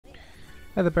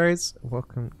Hi there berries,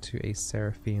 welcome to a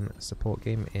Seraphine Support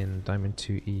game in Diamond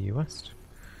 2 EU West.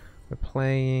 We're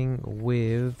playing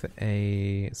with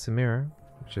a Samira,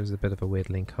 which is a bit of a weird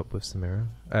link up with Samira.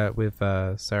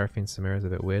 Seraphine Samira is a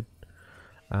bit weird.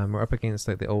 We're up against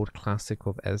like the old classic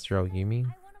of Ezreal Yuumi.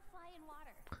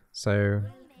 So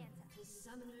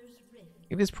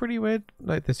it is pretty weird,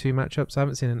 like the two matchups. I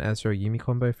haven't seen an Ezreal Yuumi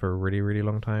combo for a really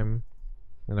long time.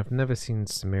 And I've never seen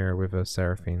Samira with a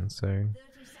Seraphine, so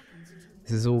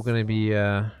this is all going to be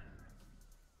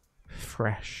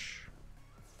fresh.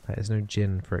 There's no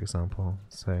Jhin, for example,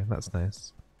 so that's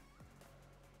nice.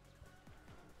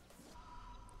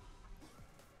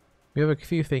 We have a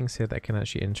few things here that can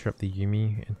actually interrupt the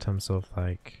Yuumi in terms of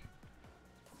like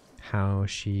how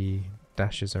she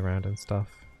dashes around and stuff.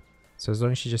 So as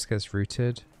long as she just gets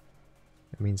rooted,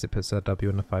 it means it puts her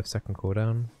W on a 5-second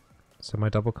cooldown. So my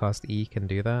double cast E can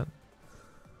do that.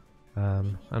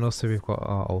 And also we've got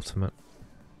our ultimate.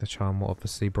 The charm will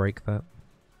obviously break that.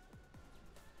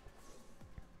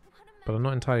 But I'm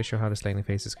not entirely sure how this laning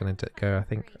phase is going to go. I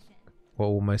think what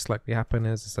will most likely happen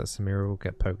is that Samira will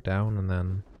get poked down and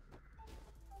then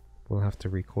we'll have to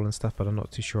recall and stuff, but I'm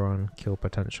not too sure on kill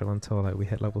potential until like we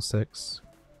hit level 6.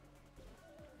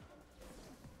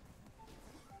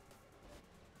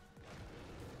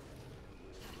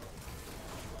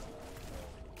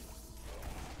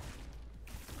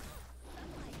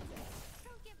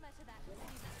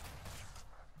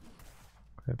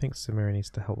 I don't think Samira needs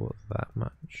to help with that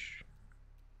much.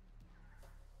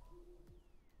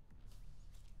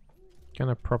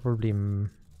 Gonna probably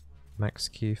max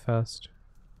Q first.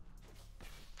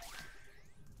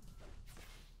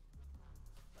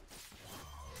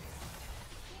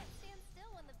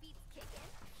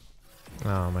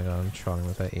 Oh my god, I'm trolling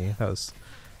with that E. That was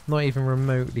not even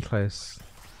remotely close.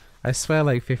 I swear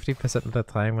like 50% of the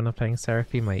time when I'm playing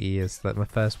Seraphine, my E is like my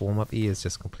first warm-up E is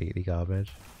just completely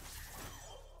garbage.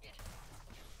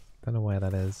 Don't know why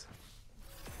that is.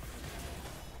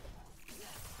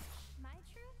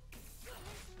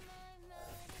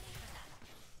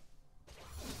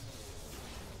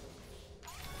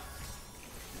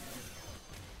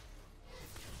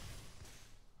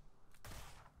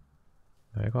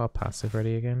 I got a passive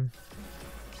ready again.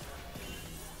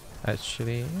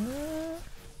 Actually,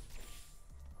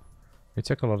 we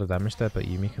took a lot of damage there, but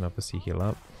Yuumi can obviously heal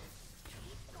up.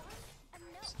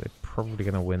 So they're probably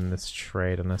going to win this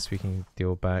trade unless we can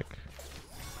deal back.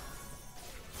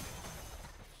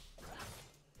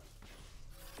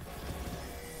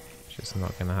 Which is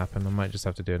not going to happen. I might just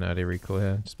have to do an early recall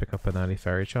here. Just pick up an early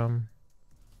fairy charm.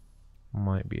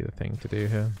 Might be the thing to do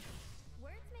here.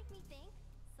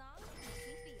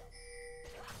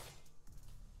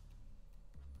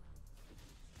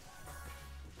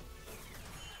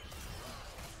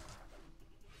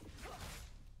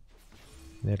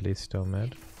 Nidlee's still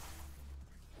mid.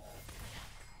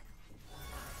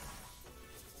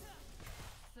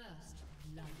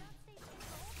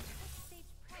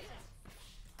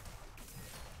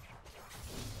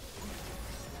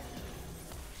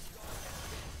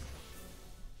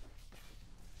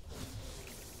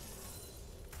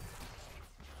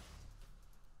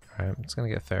 Alright, I'm just gonna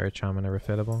get Fairy Charm and a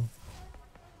refillable.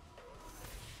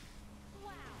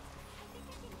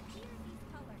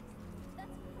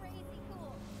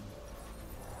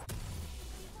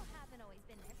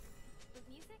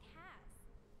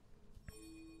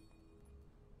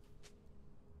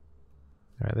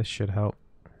 Alright, this should help.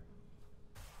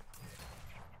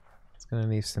 It's gonna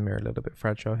leave Samira a little bit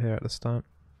fragile here at the start.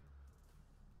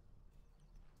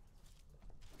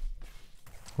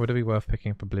 Would it be worth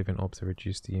picking up Oblivion Orb to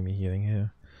reduce the Yuumi healing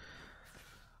here?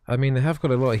 I mean, they have got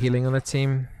a lot of healing on the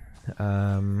team.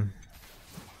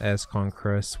 Airs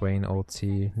Conqueror, Swain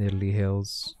ulti, Nidalee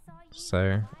heals.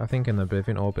 So I think an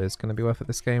Oblivion Orb is going to be worth it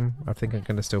this game. I think I'm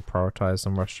going to still prioritize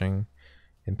on rushing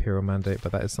Imperial Mandate,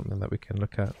 but that is something that we can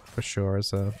look at for sure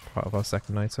as a part of our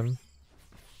second item.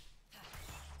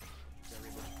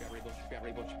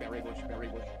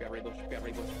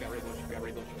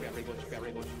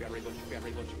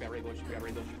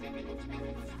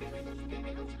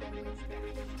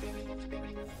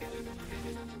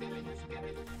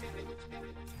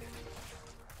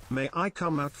 May I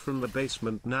come out from the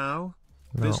basement now?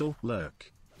 No. Bizzle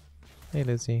lurk. Hey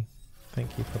Lizzie,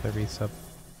 thank you for the resub.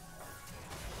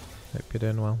 Hope you're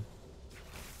doing well.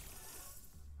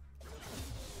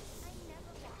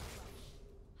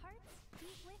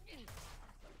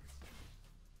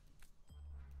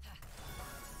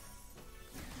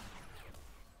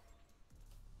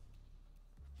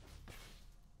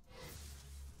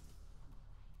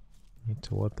 Need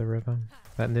toward the river.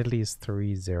 That Nidalee is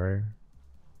 3-0.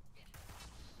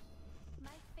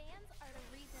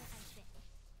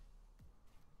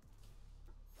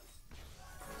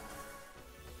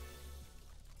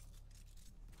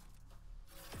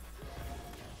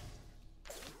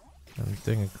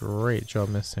 doing a great job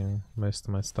missing most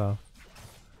of my stuff.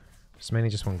 Just mainly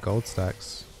just want gold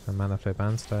stacks and mana flow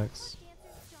band stacks.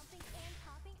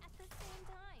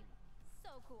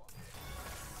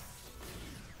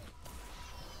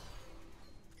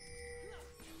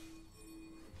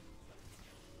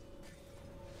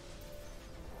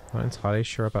 Not entirely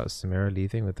sure about Samira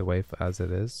leaving with the wave as it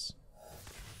is.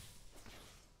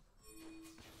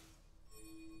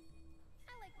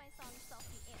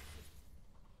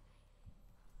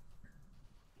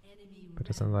 But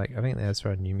doesn't like, I think the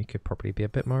Ezra and Yumi could probably be a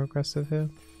bit more aggressive here.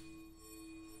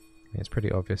 I mean, it's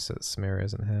pretty obvious that Samira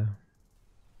isn't here.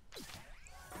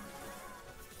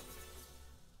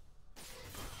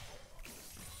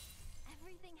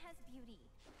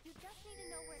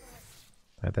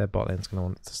 Their bot lane's going to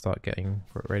want to start getting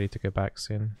ready to go back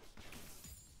soon.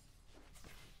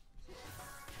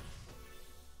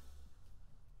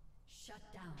 Shut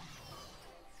down.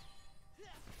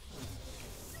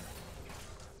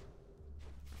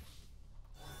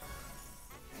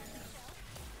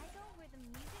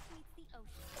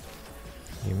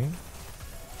 Yumi?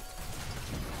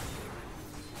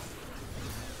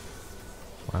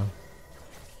 Wow.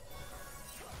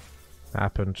 That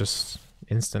happened just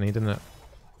instantly, didn't it?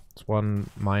 It's one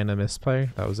minor misplay,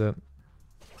 that was it.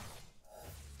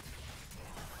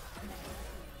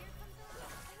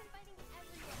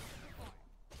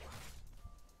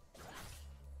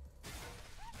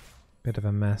 Bit of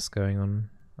a mess going on.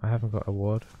 I haven't got a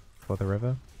ward for the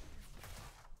river.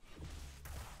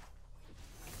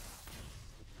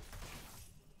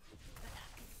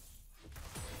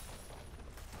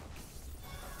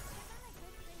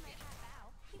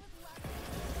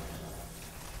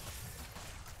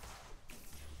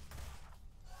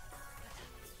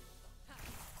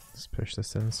 Let's push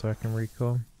this in so I can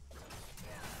recall.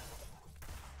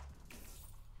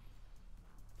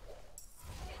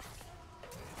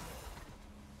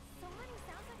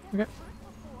 Okay.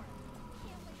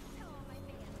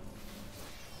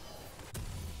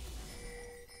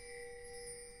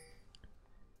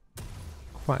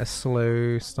 Quite a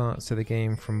slow start to the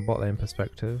game from bot lane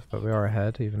perspective, but we are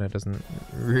ahead, even though it doesn't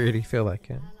really feel like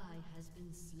it.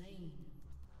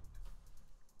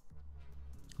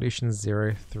 Lucian's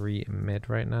 0-3 mid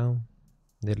right now.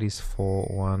 Lily's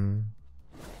 4-1.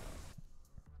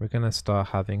 We're gonna start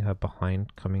having her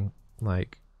behind coming,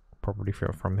 like, probably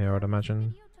from here, I'd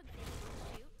imagine.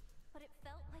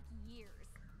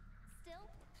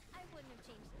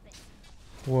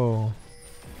 Whoa.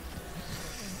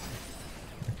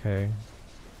 Okay.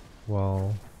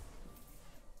 Well.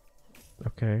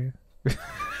 Okay.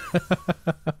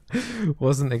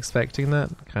 Wasn't expecting that.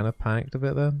 Kind of panicked a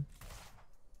bit then.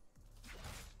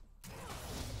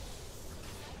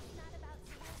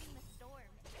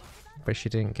 But she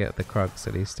didn't get the Krugs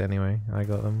at least anyway. I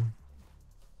got them.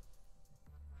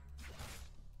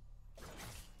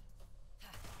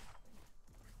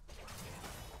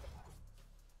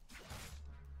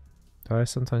 Do I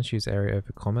sometimes use area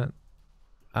over Comet?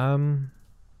 Unlike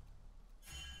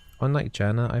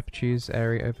Janna, I choose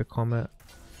area over Comet.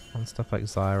 On stuff like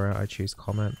Zyra, I choose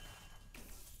Comet.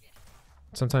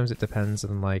 Sometimes it depends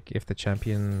on like if the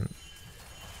champion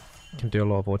can do a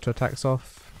lot of auto attacks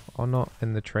off or not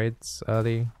in the trades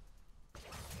early.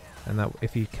 And that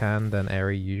if you can, then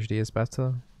area usually is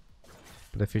better.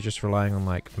 But if you're just relying on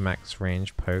like max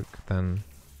range poke, then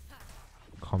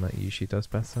Comet usually does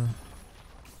better.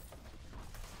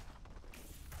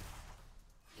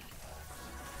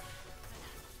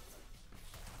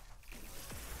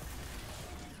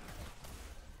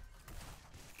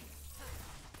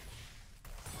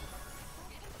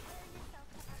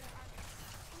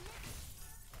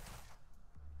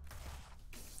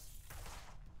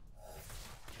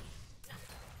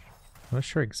 I'm not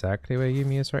sure exactly where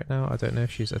Yumi is right now. I don't know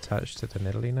if she's attached to the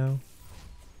Nidalee now.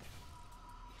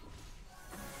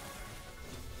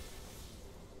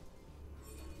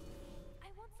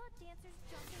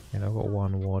 And I've got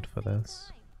one ward for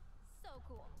this.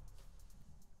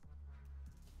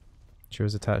 She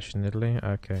was attached to Nidalee?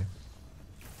 Okay.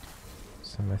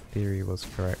 So my theory was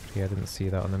correct. Yeah, I didn't see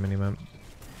that on the minimap.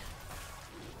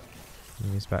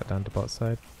 Yumi's back down to bot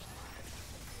side.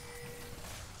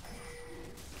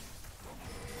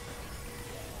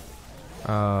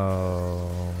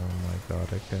 Oh my god,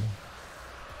 okay.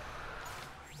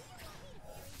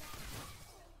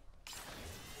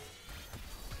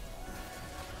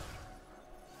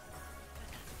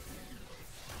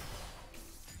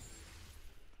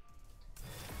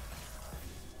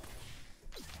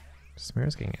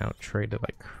 Samira's getting out traded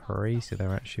like crazy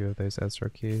there actually with those Ezra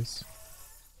Qs.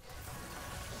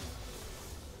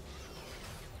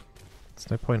 It's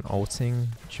no point ulting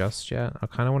just yet. I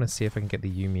kind of want to see if I can get the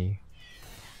Yumi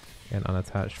in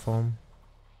unattached form.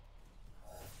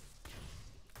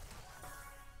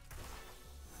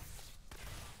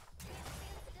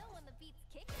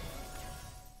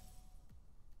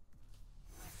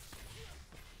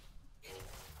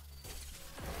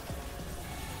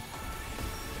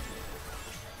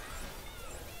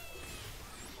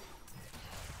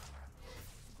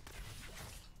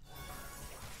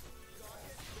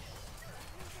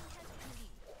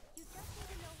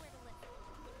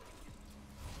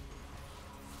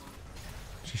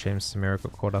 It's a shame Samira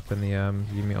got caught up in the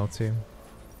Yumi ulti.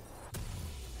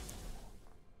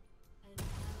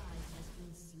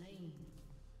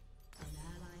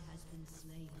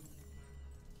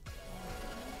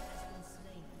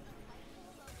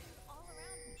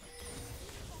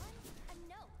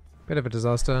 Bit of a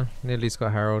disaster. Nearly's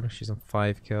got Herald. She's on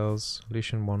 5 kills.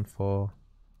 Lucian 1-4.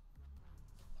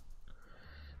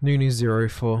 Nunu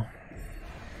 0-4.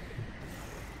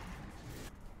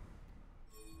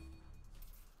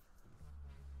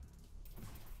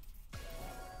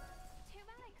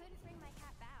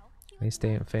 They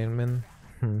stay at Feynman.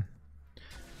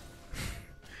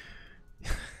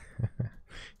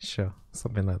 Sure,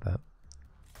 something like that.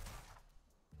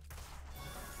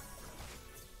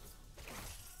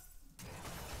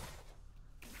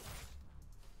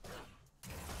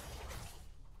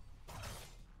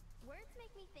 Words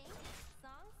make me think,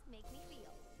 songs make me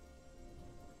feel.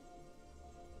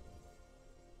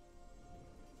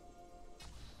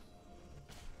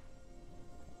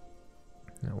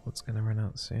 Now what's gonna run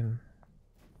out soon?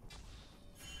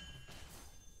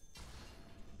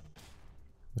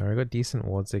 I got decent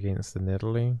wards against the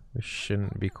Nidalee. We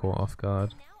shouldn't be caught off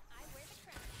guard.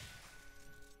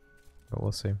 But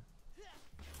we'll see.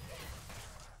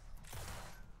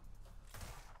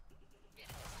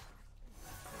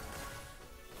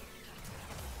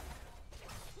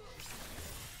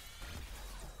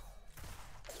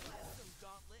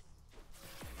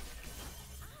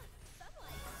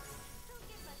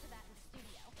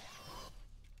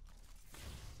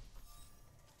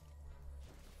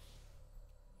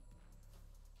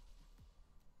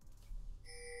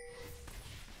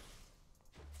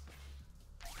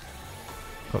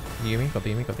 Got the Yumi, got the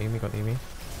Yumi, got the Yumi, got the Yumi.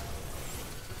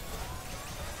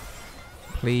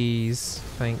 Please,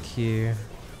 thank you.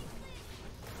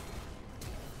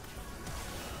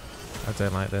 I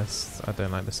don't like this. I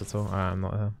don't like this at all. I'm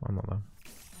not there. I'm not there.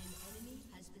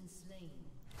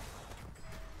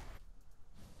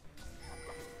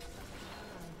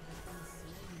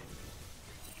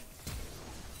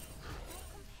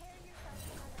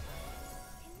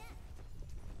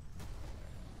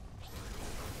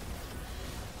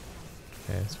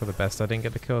 Okay, it's for the best I didn't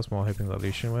get the kill. I was more hoping that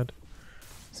Lucian would.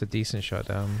 It's a decent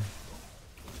shutdown.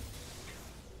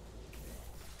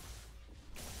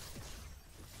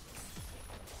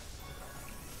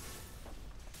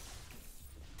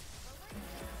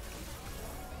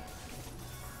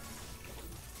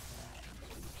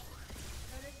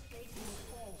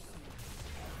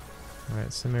 Alright,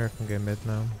 Samira can go mid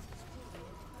now.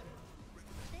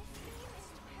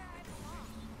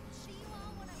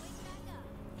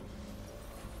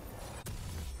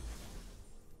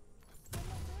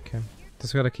 Okay,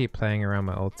 just gotta keep playing around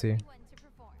my ulti.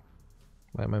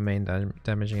 Like my main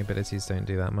damaging abilities don't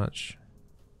do that much.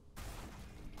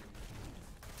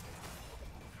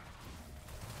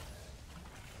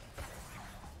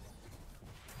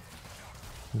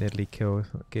 Nidalee kill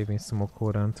gave me some more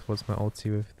cooldown towards my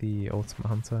ulti with the ultimate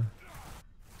hunter.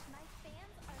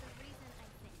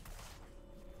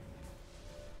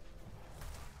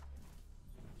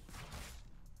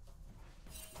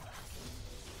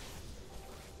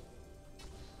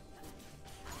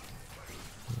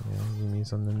 Yeah,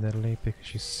 Yumi's on the Nidalee because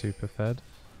she's super fed.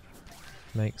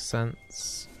 Makes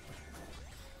sense.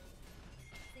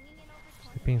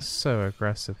 They're being so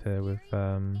aggressive here with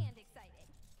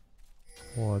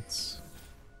wards.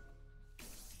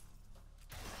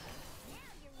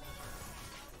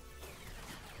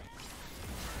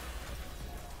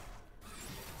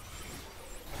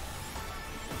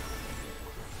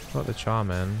 Got the charm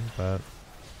in, but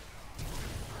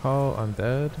oh, I'm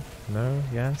dead. No,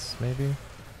 yes, maybe.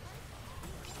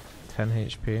 10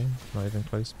 HP, not even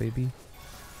close, baby.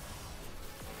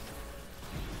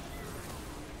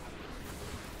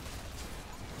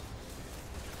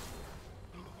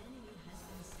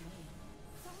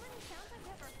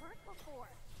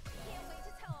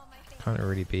 Can't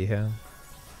really be here.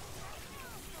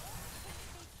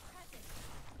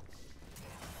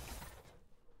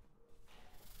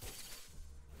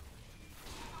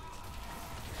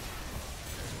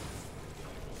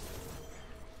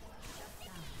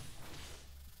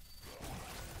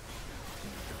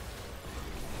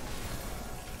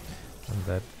 I'm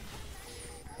dead.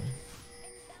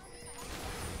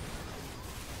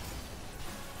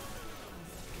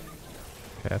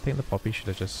 Okay, I think the Poppy should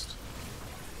have just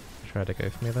tried to go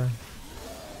for me there.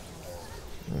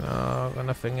 No, got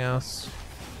nothing else.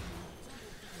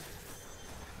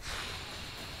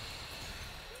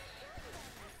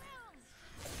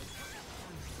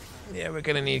 Yeah, we're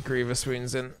gonna need Grievous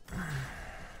wounds in.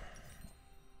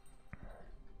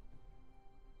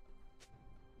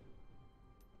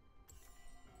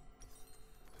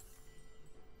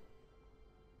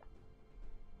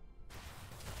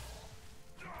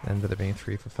 Ended up being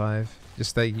 3 for 5.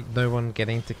 Just that no one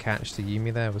getting to catch the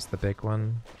Yuumi there was the big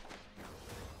one.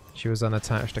 She was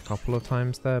unattached a couple of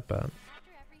times there, but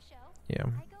After every show, yeah. I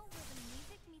go where the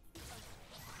music meets the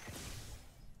ocean.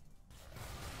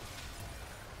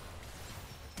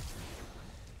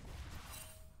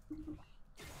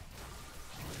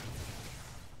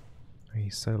 Oh,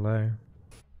 he's so low.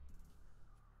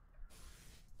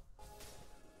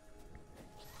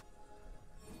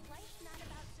 Life's not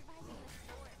about surviving the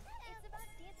storm. It's about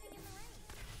dancing in the rain.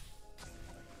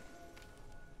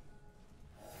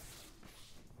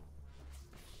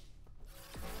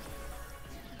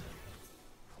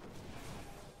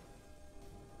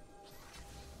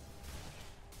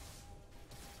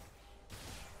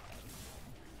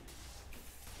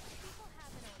 People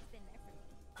haven't always been there for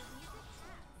me, but music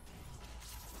has.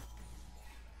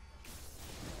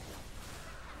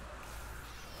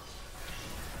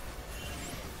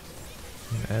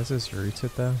 Ez is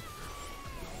rooted there.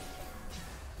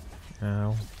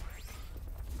 Ow.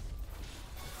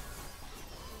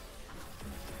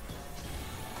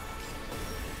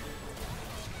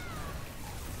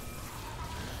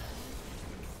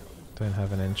 Don't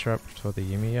have an interrupt for the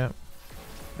Yuumi yet.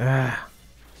 Ah!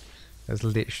 It's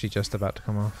literally just about to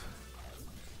come off.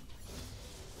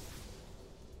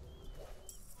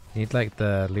 Need like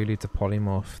the Lulu to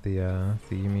polymorph the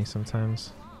Yuumi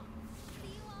sometimes. See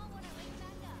you all when I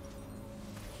wake back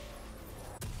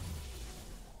up.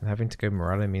 And having to go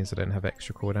Morale means I don't have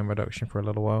extra cooldown reduction for a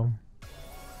little while.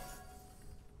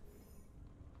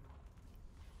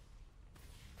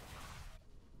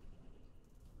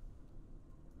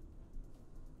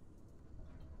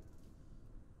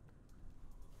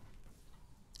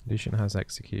 Lucian has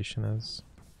executioners.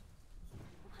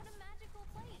 What a magical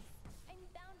place. I'm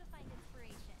bound to find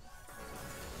inspiration.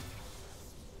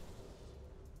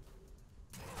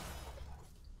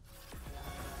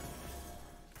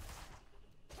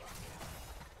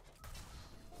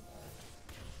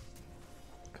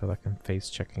 I feel like I'm face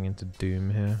checking into Doom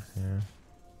here. Yeah.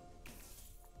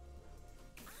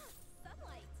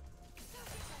 Sunlight. Don't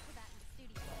get that for that in the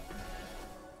studio.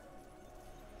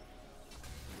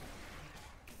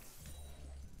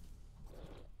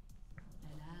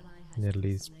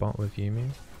 Nidalee spot with Yuumi.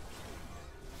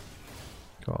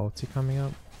 Got ulti coming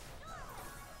up.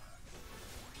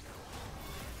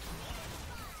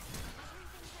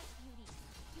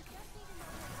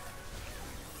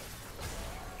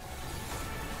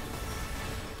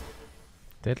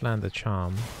 Did land a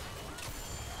charm.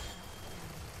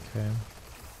 Okay.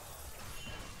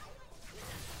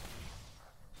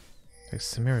 Like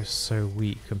Samira is so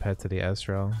weak compared to the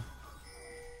Ezreal.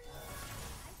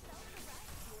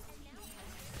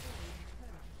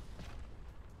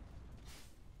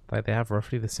 Like they have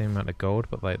roughly the same amount of gold,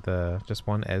 but like the just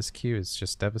one SQ is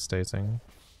just devastating.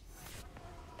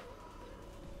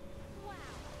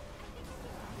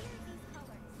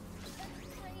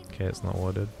 Okay, it's not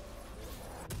warded.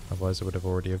 Otherwise I would have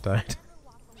already have died.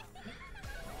 I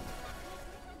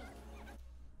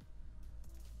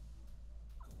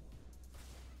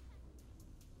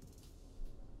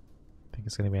think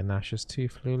it's going to be a Nash's 2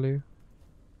 for Lulu.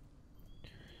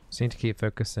 Just need to keep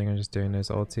focusing on just doing those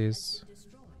ultis.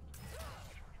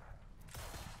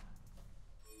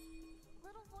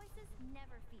 Little voices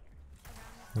never fear.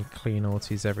 Around And clean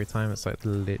ultis every time. It's like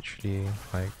literally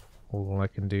like all I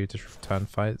can do to turn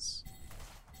fights.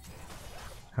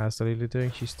 How's the Lulu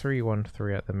doing? She's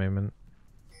 3-1-3 at the moment.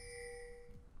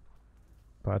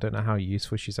 But I don't know how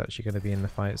useful she's actually going to be in the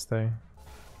fights though.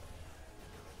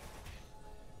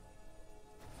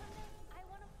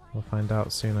 We'll find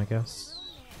out soon, I guess.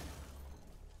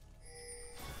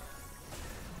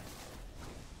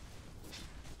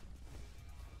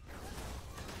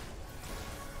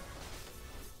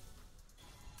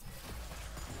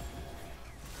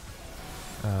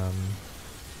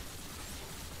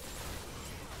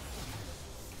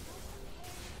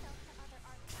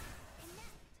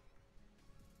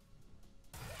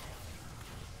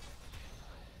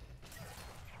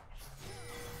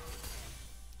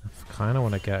 I kind of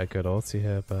want to get a good ulti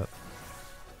here, but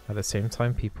At the same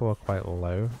time, people are quite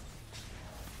low.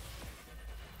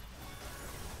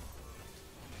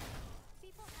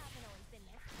 People haven't always been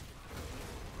there.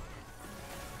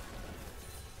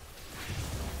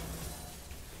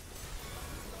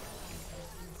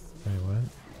 Wait, what?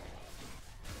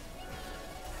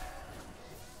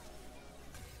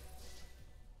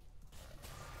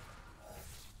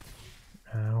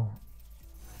 Ow.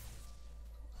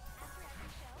 After every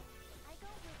show, I go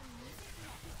where the music meets the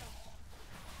emotion.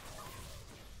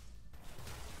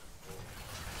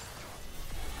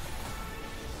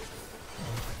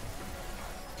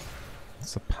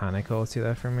 It's a panic ulti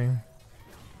there for me.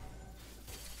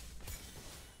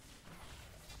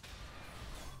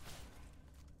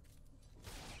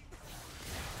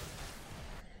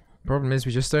 Problem is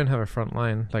we just don't have a front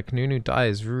line. Like Nunu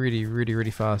dies really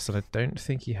fast, and I don't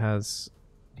think he has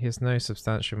no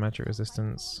substantial magic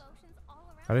resistance. Emotions all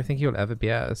around. I don't think he'll ever be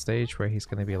at a stage where he's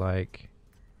gonna be like,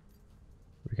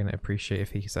 we're gonna appreciate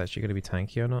if he's actually gonna be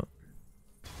tanky or not.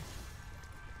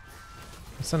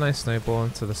 It's a nice snowball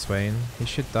into the Swain. He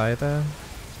should die there.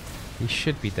 He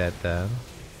should be dead there.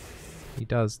 He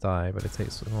does die, but it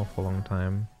takes an awful long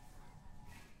time.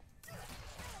 My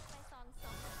song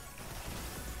song.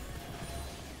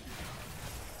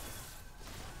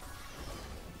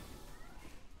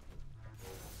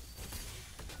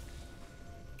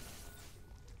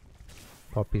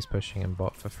 Poppy's pushing in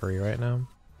bot for free right now.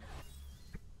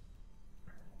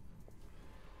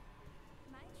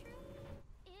 My truth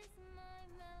is my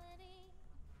melody.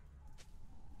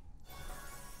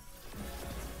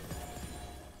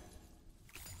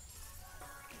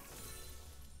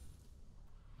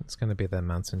 It's gonna be their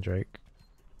mountain drake.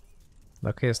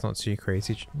 Luckily it's not too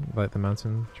crazy like the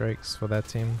mountain drakes for their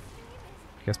team.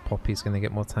 I guess Poppy's gonna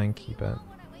get more tanky, but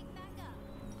When I wake back up,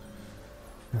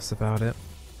 that's about it.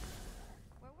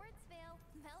 where words fail,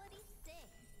 melodies sing.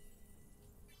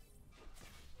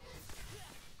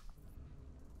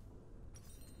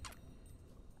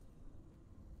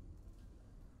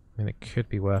 I mean, it could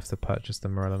be worth to purchase the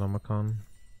Morellonomicon.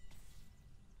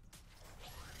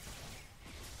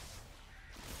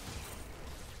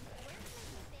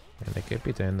 And they could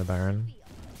be doing the Baron.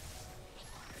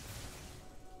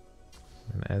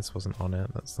 And Ez wasn't on it,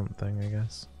 that's something, I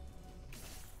guess.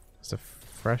 It's a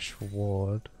fresh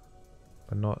ward,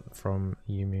 but not from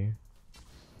Yumu.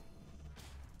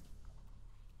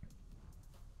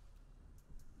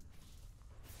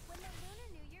 When the Lunar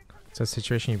New Year comes So a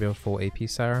situation you build full AP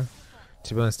Sarah.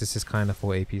 To be honest, this is kind of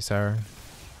full AP Sarah.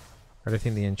 I don't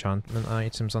think the enchantment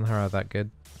items on her are that good.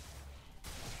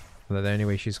 But the only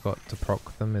way she's got to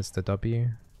proc them is the W.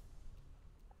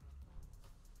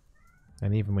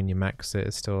 And even when you max it,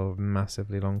 it's still a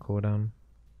massively long cooldown.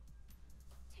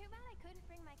 too bad I couldn't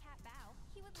bring my cat Bao.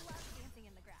 He would love dancing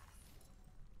in the grass.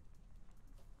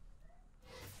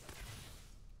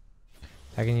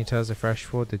 How can you tell as a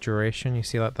fresh ward the duration? You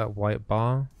see like that white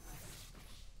bar?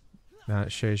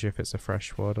 That shows you if it's a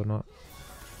fresh ward or not.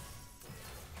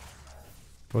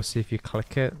 Also, if you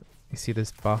click it, you see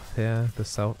this buff here, the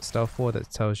stealth ward, that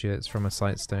tells you it's from a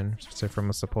sightstone, so from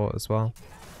a support as well.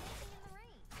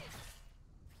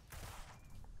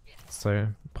 So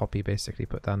Poppy basically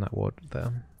put down that ward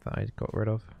there that I got rid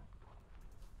of.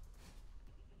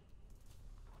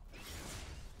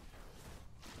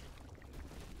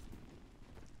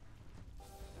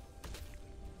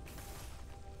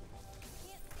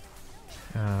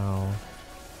 Ow.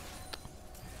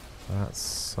 That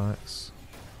sucks.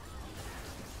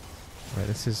 Wait,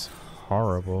 this is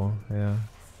horrible, yeah.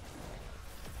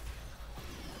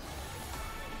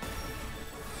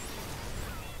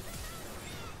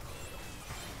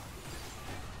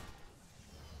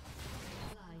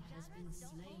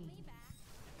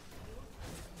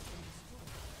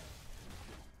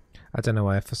 I don't know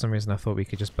why, for some reason I thought we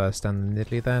could just burst down the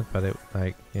Nidalee there, but it,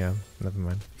 like, yeah, never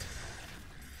mind.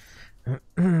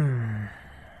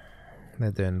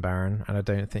 They're doing Baron, and I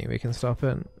don't think we can stop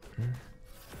it.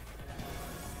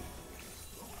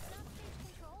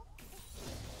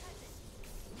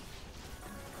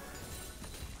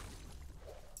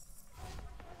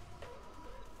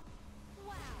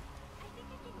 Wow, I think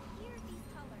I can hear these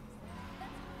colors.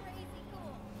 That's crazy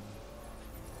cool.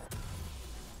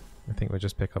 I think we'll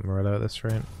just pick up Morello at this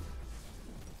rate. I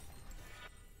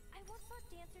once saw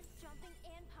dancers jumping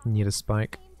and popping Need a at the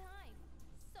spike same time.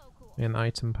 So cool. in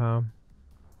item power.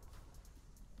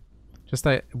 Just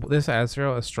like, this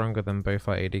Azrael is stronger than both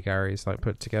our AD Garys like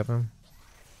put together.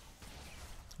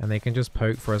 And they can just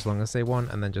poke for as long as they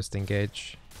want and then just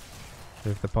engage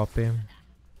with the Poppy.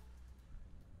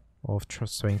 Or if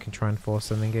Swain can try and force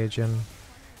them to engage in.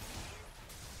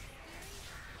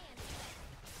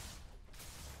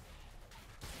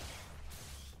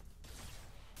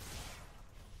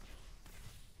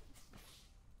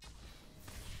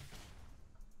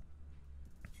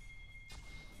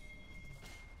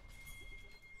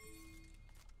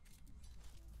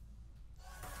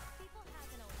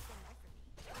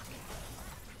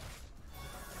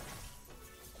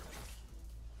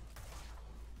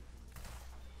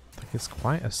 It's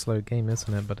quite a slow game,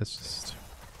 isn't it? But it's just...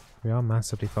 we are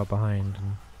massively far behind.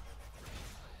 And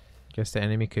I guess the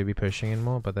enemy could be pushing in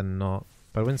more, but they're not.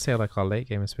 But I wouldn't say like our late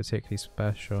game is particularly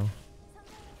special.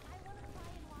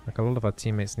 Like a lot of our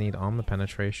teammates need armor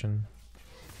penetration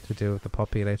to deal with the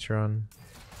Poppy later on.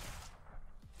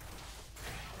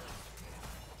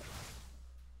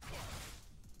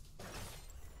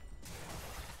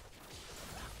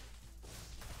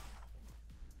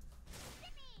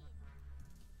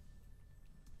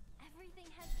 Everything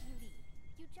has beauty.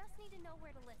 You just need to know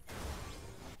where to listen.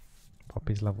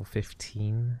 Poppy's level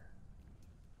 15.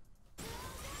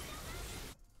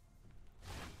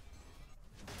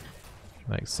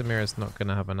 Like, Samira's not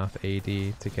gonna have enough AD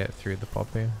to get through the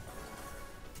Poppy.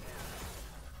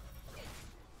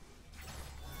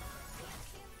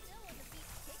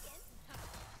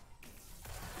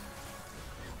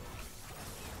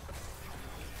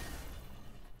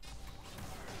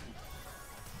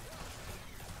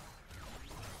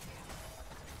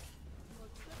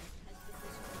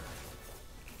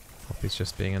 Poppy's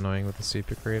just being annoying with the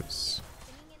super creeps.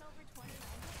 Singing in over 20 languages.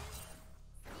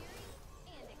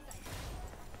 Fury and excitement.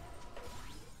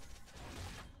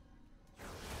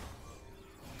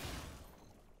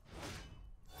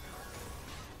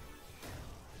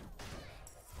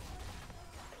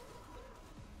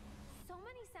 So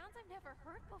many sounds I've never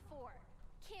heard before.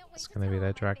 Can't wait It's to gonna be tell their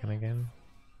all my dragon fans. again.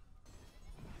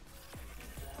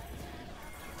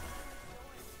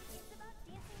 It's about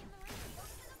dancing in the rain. Go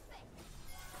to the face.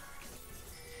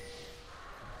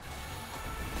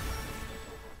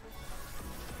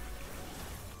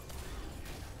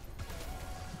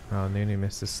 Oh, Nunu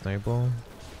missed his snowball.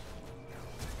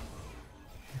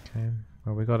 Okay,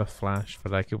 well we got a flash,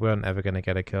 but like we weren't ever gonna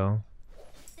get a kill.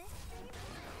 This thing is where I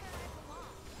belong.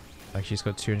 Like she's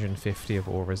got 250 of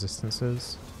all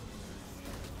resistances.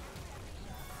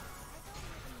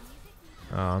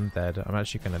 Oh, I'm dead. I'm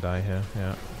actually gonna die here.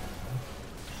 Yeah.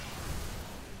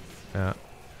 Yeah.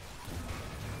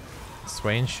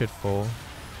 Swain should fall.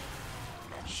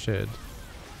 Should.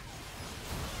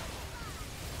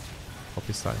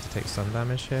 Poppy's starting to take some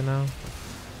damage here now.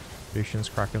 Lucian's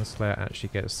Kraken Slayer actually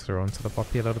gets through onto the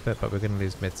Poppy a little bit, but we're gonna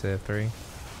lose mid tier 3.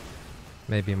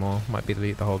 Maybe more. Might be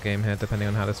delete the whole game here, depending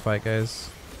on how this fight goes.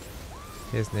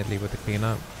 Here's Nidley with the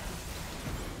cleanup.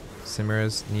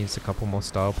 Samira's needs a couple more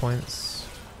style points.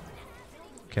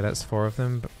 Okay, that's 4 of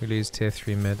them, but we lose tier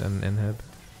 3 mid and inhib.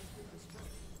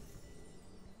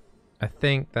 I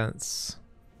think that's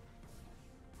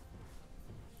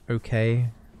okay.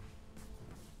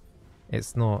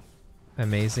 It's not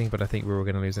amazing, but I think we were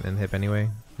going to lose an inhib anyway.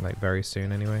 Like, very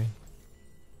soon anyway.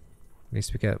 At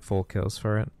least we get 4 kills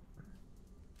for it.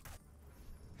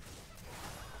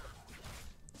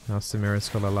 Now Samira's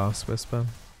got a last whisper.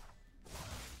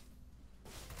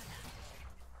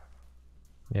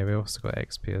 Yeah, we also got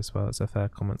XP as well. It's a fair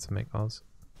comment to make, Oz.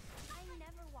 I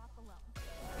never walk alone. Be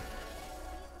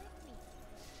with me.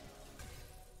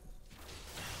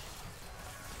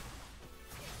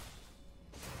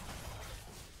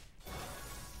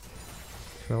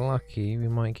 If we're lucky, we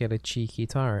might get a cheeky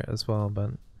turret as well,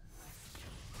 but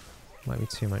might be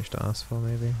too much to ask for,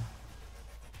 maybe.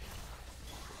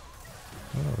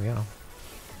 Oh, yeah.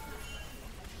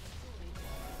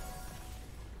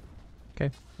 Okay,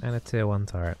 and a tier 1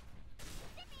 turret.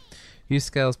 Who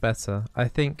scales better? I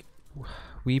think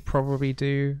we probably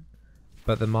do,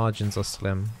 but the margins are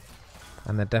slim,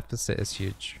 and the deficit is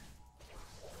huge.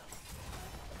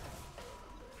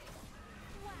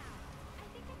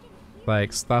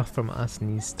 Like, stuff from us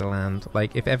needs to land.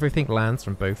 Like, if everything lands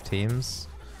from both teams,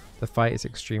 the fight is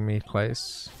extremely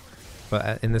close.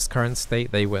 But in this current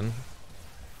state, they win.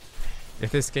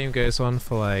 If this game goes on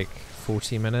for like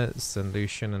 40 minutes and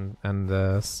Lucian and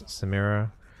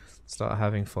Samira start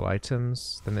having full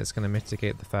items, then it's going to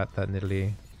mitigate the fact that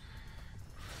Nidalee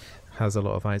has a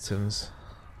lot of items.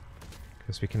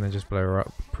 Because we can then just blow her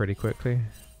up pretty quickly.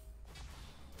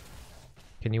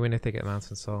 Can you win if they get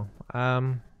Mountain Soul?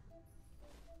 10%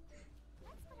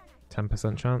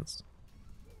 chance.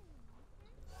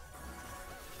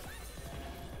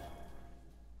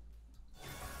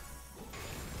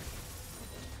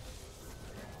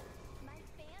 My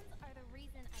fans are the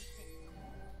reason I sing.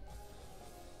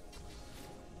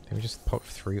 Can we just pop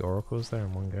 3 oracles there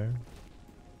in one go?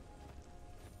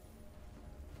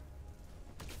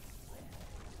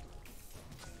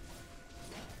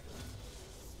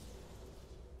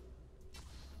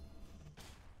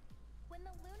 When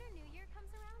the Lunar New Year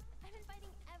comes around, I'm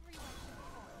inviting everyone to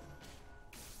perform.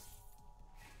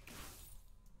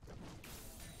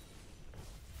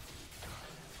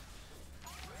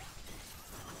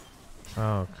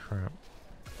 Oh crap.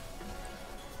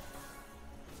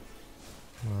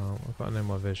 I've got no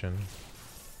more vision. It's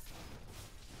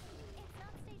not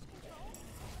stage control.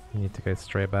 You need to go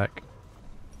straight back.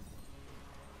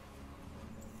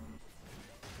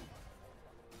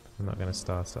 They're not going to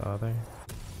start it, are they?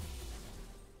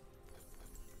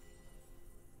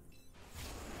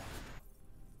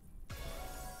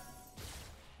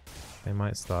 They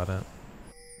might start it.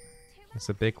 It's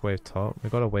a big wave top.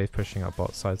 We've got a wave pushing our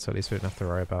bot side, so at least we don't have to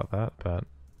worry about that, but...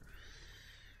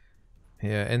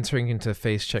 Yeah, entering into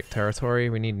face check territory,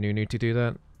 we need Nunu to do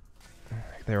that.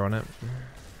 They're on it.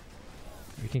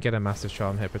 We can get a massive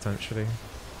charm here, potentially.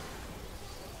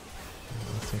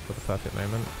 Waiting for the perfect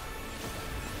moment.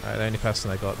 Alright, the only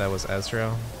person I got there was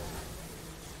Ezreal.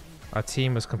 Our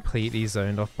team was completely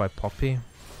zoned off by Poppy.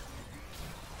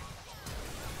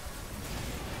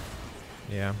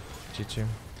 Yeah, GG.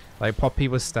 Like, Poppy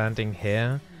was standing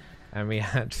here, and we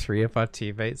had 3 of our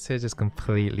teammates here just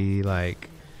completely, like,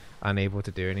 unable to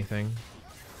do anything.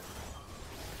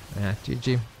 Yeah,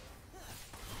 GG.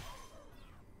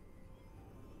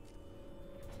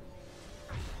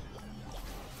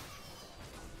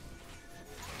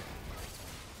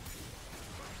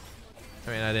 I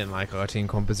mean, I didn't like our team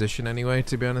composition anyway,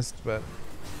 to be honest, but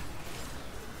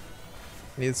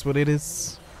it's what it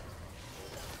is.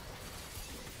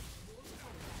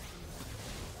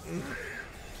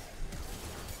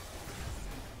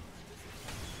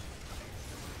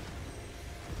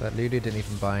 That Lulu didn't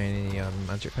even buy any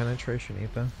magic penetration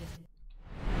either.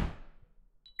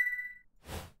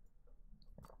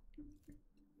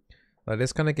 Like,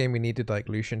 this kind of game we needed like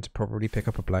Lucian to probably pick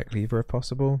up a black cleaver if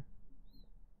possible.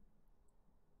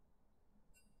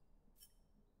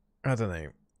 I don't know.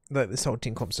 Like, this whole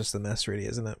team comp's just a mess really,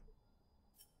 isn't it?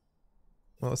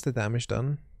 What's the damage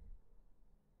done?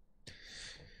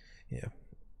 Yeah.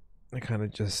 I kind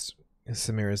of just...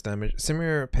 Samira's damage.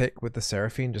 Samira pick with the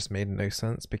Seraphine just made no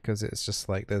sense because it's just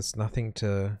like there's nothing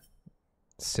to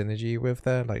synergy with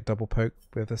there. Like double poke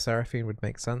with the Seraphine would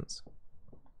make sense.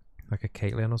 Like a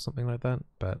Caitlyn or something like that,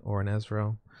 but or an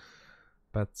Ezreal.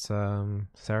 But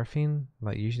Seraphine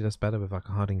like usually does better with like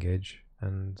a hard engage,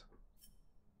 and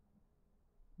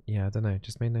yeah, I don't know, it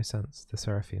just made no sense. The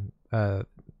Seraphine, the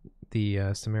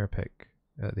Samira pick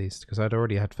at least, because I'd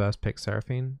already had first pick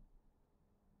Seraphine.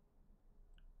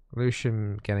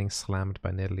 Lucian getting slammed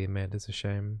by Nidalee mid is a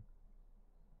shame,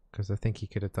 because I think he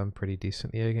could have done pretty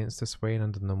decently against a Swain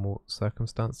under normal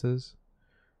circumstances.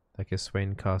 Like if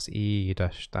Swain casts E, you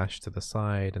dash to the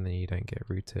side and then you don't get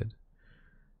rooted.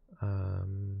 But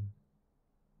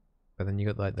then you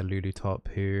got like the Lulu top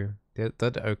who did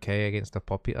okay against the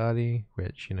Poppy early,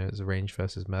 which, you know, is a range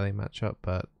versus melee matchup,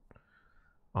 but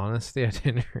honestly I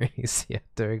didn't really see it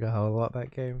doing a whole lot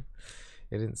that game.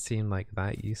 It didn't seem like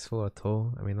that useful at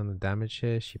all. I mean, on the damage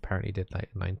here, she apparently did like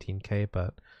 19k,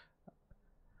 but I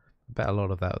bet a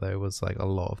lot of that though was like a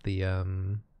lot of the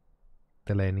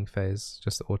laning phase,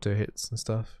 just auto hits and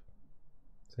stuff.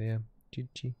 So yeah,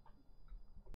 GG.